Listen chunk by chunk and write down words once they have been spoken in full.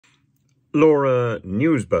Laura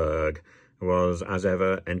Newsberg was, as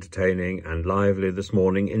ever, entertaining and lively this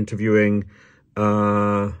morning, interviewing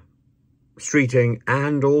Streeting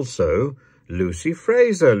and also Lucy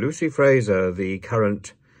Frazer. Lucy Frazer, the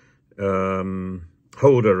current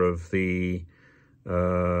holder of the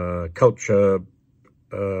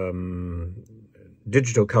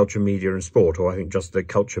digital culture, media and sport, or I think just the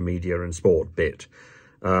culture, media and sport bit.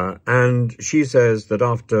 And she says that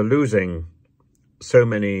after losing so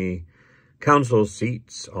many council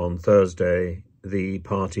seats on Thursday, the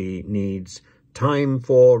party needs time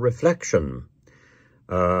for reflection.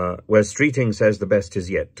 Where Streeting says the best is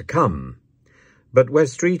yet to come. But where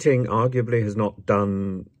Streeting arguably has not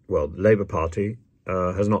done, well, the Labour Party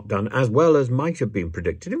has not done as well as might have been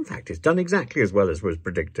predicted. In fact, it's done exactly as well as was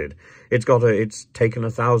predicted. It's taken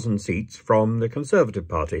 1,000 seats from the Conservative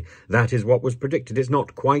Party. That is what was predicted. It's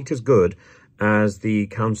not quite as good as the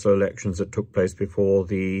council elections that took place before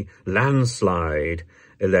the landslide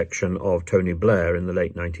election of Tony Blair in the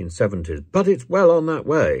late 1970s. But it's well on that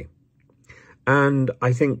way. And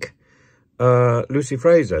I think Lucy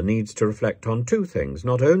Frazer needs to reflect on two things.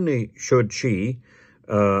 Not only should she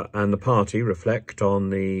and the party reflect on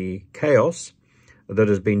the chaos that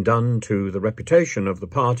has been done to the reputation of the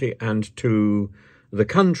party and to the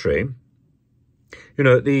country. You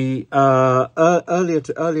know, earlier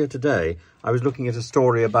today, I was looking at a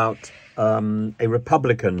story about a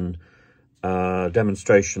Republican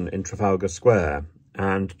demonstration in Trafalgar Square,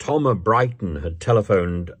 and Tom Brighton had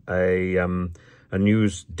telephoned a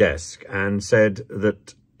news desk and said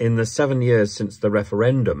that in the 7 years since the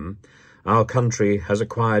referendum, our country has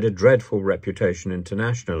acquired a dreadful reputation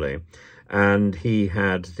internationally. And he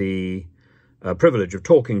had the privilege of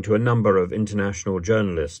talking to a number of international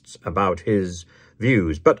journalists about his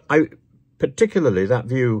views. But particularly that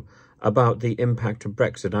view about the impact of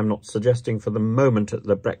Brexit. I'm not suggesting for the moment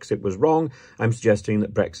that Brexit was wrong. I'm suggesting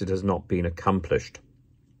that Brexit has not been accomplished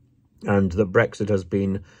and that Brexit has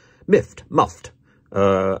been muffed,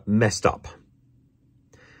 messed up.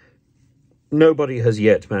 Nobody has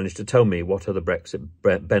yet managed to tell me what are the Brexit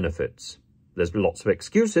benefits. There's lots of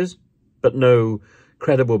excuses, but no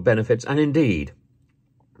credible benefits. And indeed,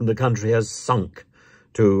 the country has sunk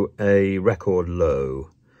to a record low.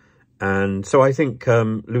 And so I think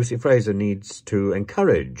Lucy Frazer needs to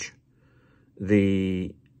encourage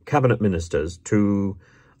the cabinet ministers to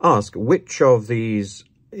ask which of these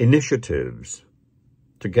initiatives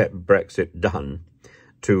to get Brexit done,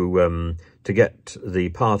 to get the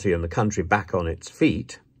party and the country back on its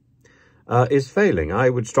feet, is failing. I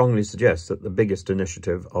would strongly suggest that the biggest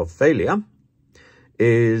initiative of failure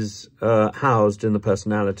is housed in the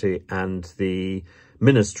personality and the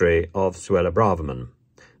ministry of Suella Braverman.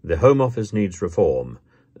 The Home Office needs reform.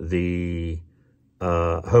 The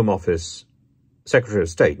Home Office Secretary of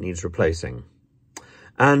State needs replacing.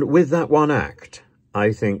 And with that one act,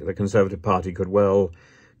 I think the Conservative Party could well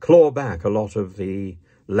claw back a lot of the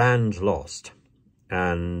land lost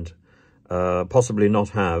and possibly not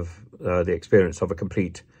have the experience of a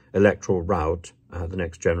complete electoral rout at the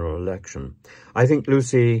next general election. I think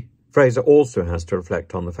Lucy Frazer also has to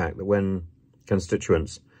reflect on the fact that when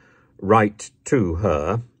constituents write to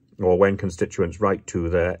her, or when constituents write to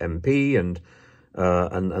their MP and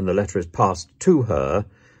the letter is passed to her,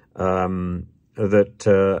 that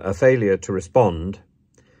a failure to respond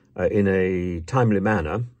in a timely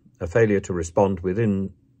manner, a failure to respond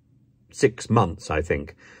within 6 months, I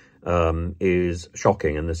think, is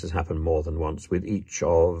shocking. And this has happened more than once with each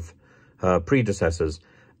of her predecessors.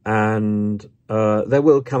 And there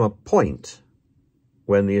will come a point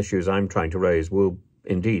when the issues I'm trying to raise will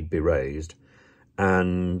indeed be raised.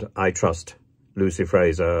 And I trust Lucy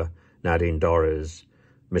Frazer, Nadine Dorries,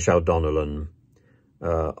 Michelle Donnellan,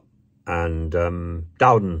 and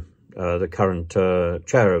Dowden, the current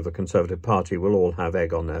chair of the Conservative Party, will all have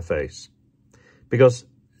egg on their face. Because,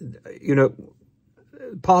 you know,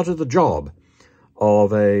 part of the job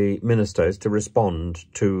of a minister is to respond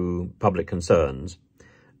to public concerns.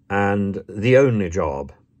 And the only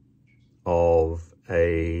job of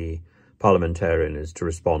a parliamentarian is to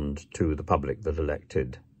respond to the public that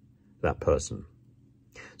elected that person.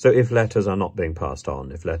 So if letters are not being passed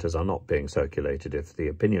on, if letters are not being circulated, if the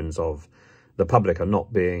opinions of the public are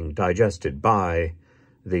not being digested by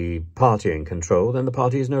the party in control, then the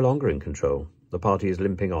party is no longer in control. The party is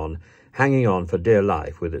limping on, hanging on for dear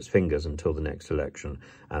life with its fingers until the next election.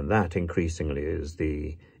 And that increasingly is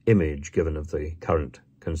the image given of the current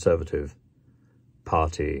Conservative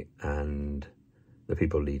Party and the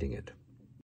people leading it.